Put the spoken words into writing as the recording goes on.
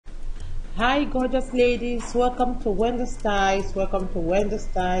Hi, gorgeous ladies. Welcome to WendyStyles. Welcome to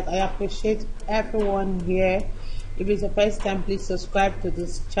WendyStyles. I appreciate everyone here. If it's the first time, please subscribe to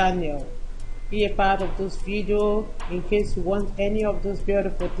this channel. Be a part of this video. In case you want any of those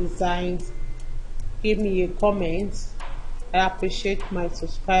beautiful designs, give me a comment. I appreciate my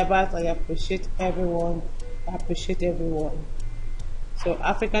subscribers. I appreciate everyone. I appreciate everyone. So,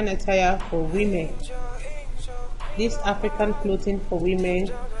 African attire for women. These African clothing for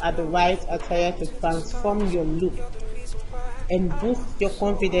women are the right attire to transform your look and boost your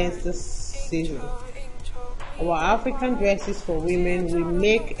confidence this season. Our African dresses for women will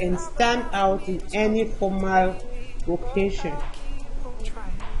make and stand out in any formal occasion,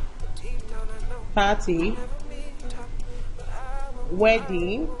 party,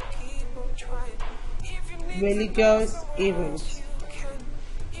 wedding, religious events,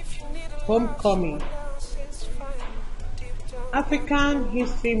 homecoming, African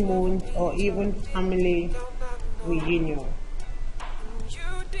History Month, or even family reunion.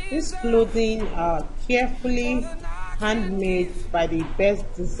 These clothing are carefully handmade by the best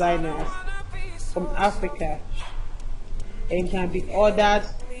designers from Africa and can be ordered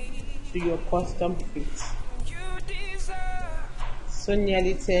to your custom fit. So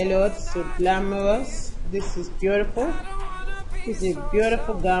nearly tailored, so glamorous. This is beautiful. This is a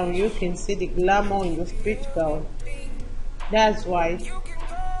beautiful gown. You can see the glamour in the street gown. That's why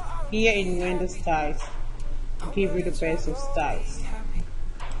here in WendyStyles give you the best of styles.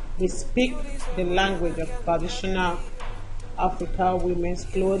 We speak the language of traditional African women's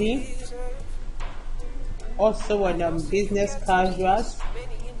clothing, also on business casuals,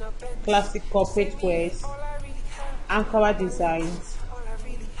 classic corporate wears, Ankara designs,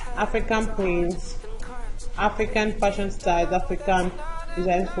 African prints, African fashion styles, African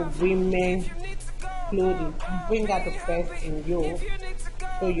designs for women clothing. Bring out the best in you,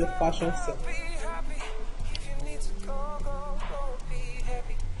 show your fashion sense.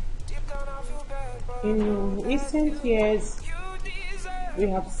 In recent years, we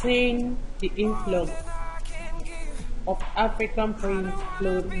have seen the influx of African print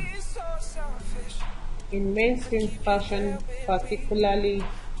clothing in mainstream fashion, particularly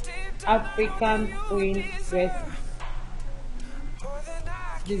African print dresses.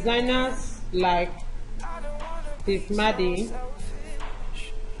 Designers like Steve Madden,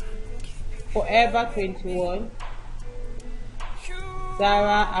 Forever 21,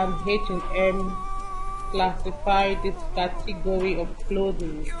 Zara and H&M classify this category of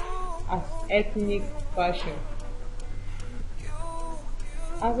clothing as ethnic fashion.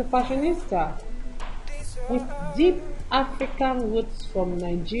 As a fashionista with deep African roots from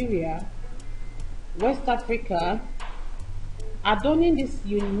Nigeria, West Africa, adorning these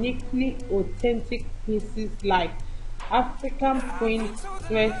uniquely authentic pieces like African print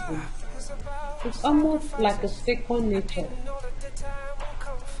dresses, it's almost like a second nature.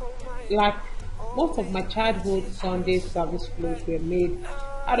 Like most of my childhood Sunday service clothes were made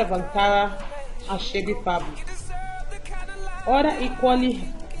out of Ankara Asoebi fabric. Other equally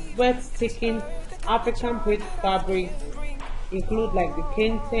breathtaking African print fabrics include like the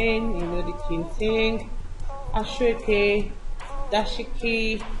kente, the kente, Asoebi,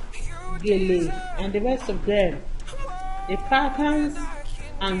 dashiki, gele, and the rest of them. The patterns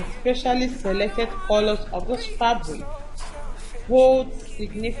and specially selected colors of this fabric hold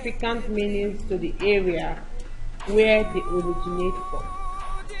significant meanings to the area where they originate from.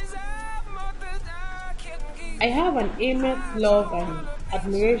 I have an immense love and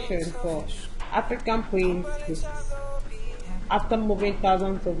admiration for African print pieces. After moving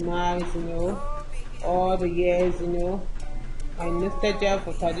thousands of miles, all the years, my nostalgia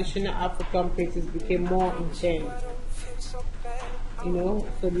for traditional African places became more intense. So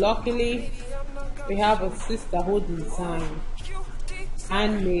luckily we have a sister who designs,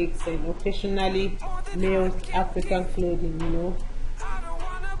 handmakes, and occasionally mails African clothing,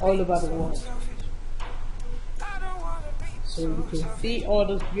 all over the world. So you can see all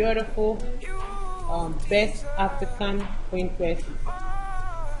those beautiful best African print dresses,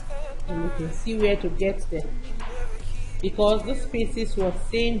 and you can see where to get them. Because these pieces we're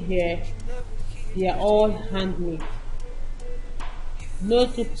seeing here, they are all handmade. No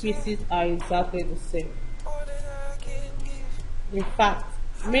two pieces are exactly the same. In fact,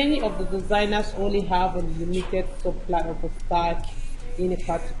 many of the designers only have a limited supply of a style in a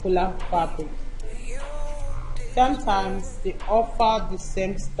particular fabric. Sometimes they offer the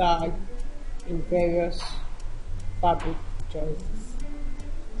same style in various fabric choices.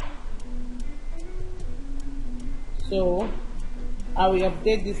 So I will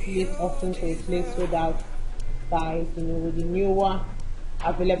update this list often to replace sold out styles, with the newer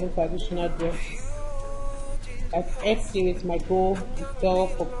available for additional dresses. Like X series, my goal is store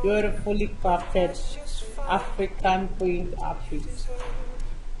for beautifully crafted African print outfits.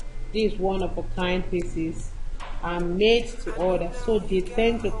 These one of a kind pieces are made to order, so they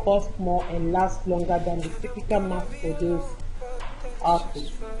tend to cost more and last longer than the typical mass produced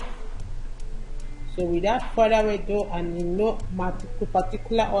outfit. So without further ado and in no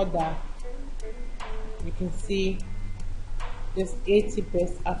particular order, you can see this 80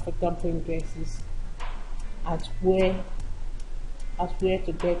 best African print dresses as where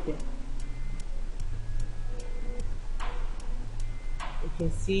to get them. You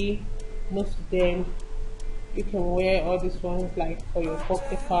can see most of them you can wear all these ones like for your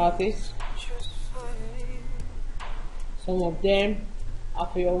birthday parties. Some of them are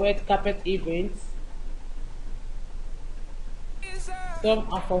for your red carpet events.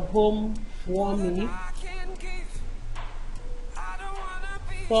 Some are for home warming.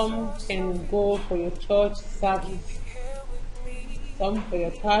 Some can go for your church service. Some for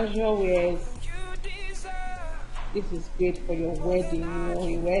your casual wears. This is great for your wedding,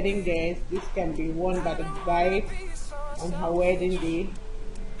 your wedding guests. This can be worn by the bride on her wedding day.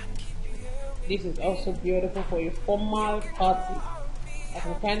 This is also beautiful for your formal party. As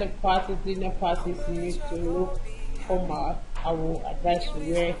a kind of party, dinner parties you need to look formal, I will advise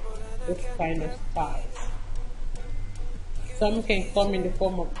you wear this kind of styles. Some can come in the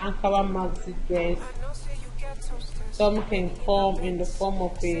form of Ankara maxi dress. Some can come in the form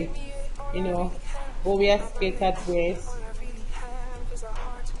of a, warrior skater dress.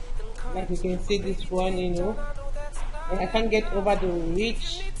 Like you can see this one, and I can't get over the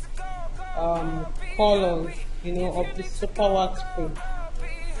rich colors, of the super wax print.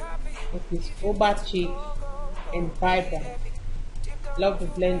 It is over cheap and vibrant. Love the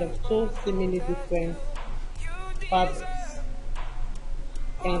blend of two seemingly different fabrics.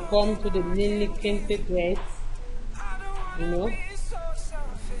 Can come to the neatly printed dress,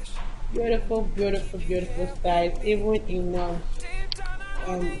 beautiful, beautiful, beautiful styles, even in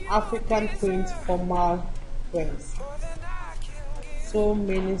African print formal dress. So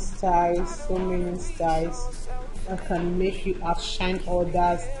many styles that can make you outshine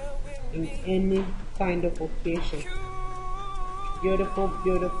others in any kind of occasion. Beautiful,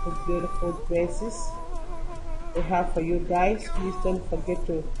 beautiful, beautiful dresses we have for you guys. Please don't forget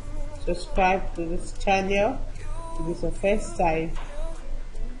to subscribe to this channel. If it's your first time,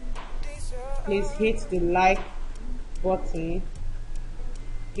 please hit the like button.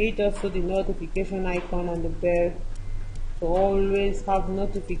 Hit also the notification icon on the bell to always have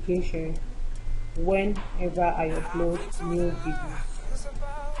notification whenever I upload new videos.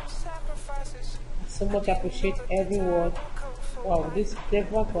 I so much appreciate everyone. Wow, this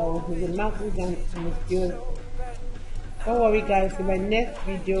flavor is a massive and it's beautiful. Don't worry guys, in my next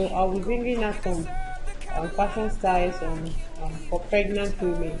video I'll be bringing out some fashion styles for pregnant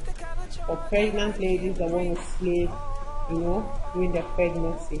women, for pregnant ladies that want to slay, during their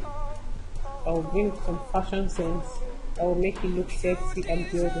pregnancy. I will bring some fashion sense that will make you look sexy and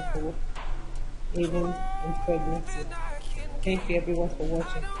beautiful even in pregnancy. Thank you everyone for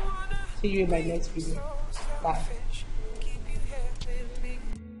watching. See you in my next video. Bye.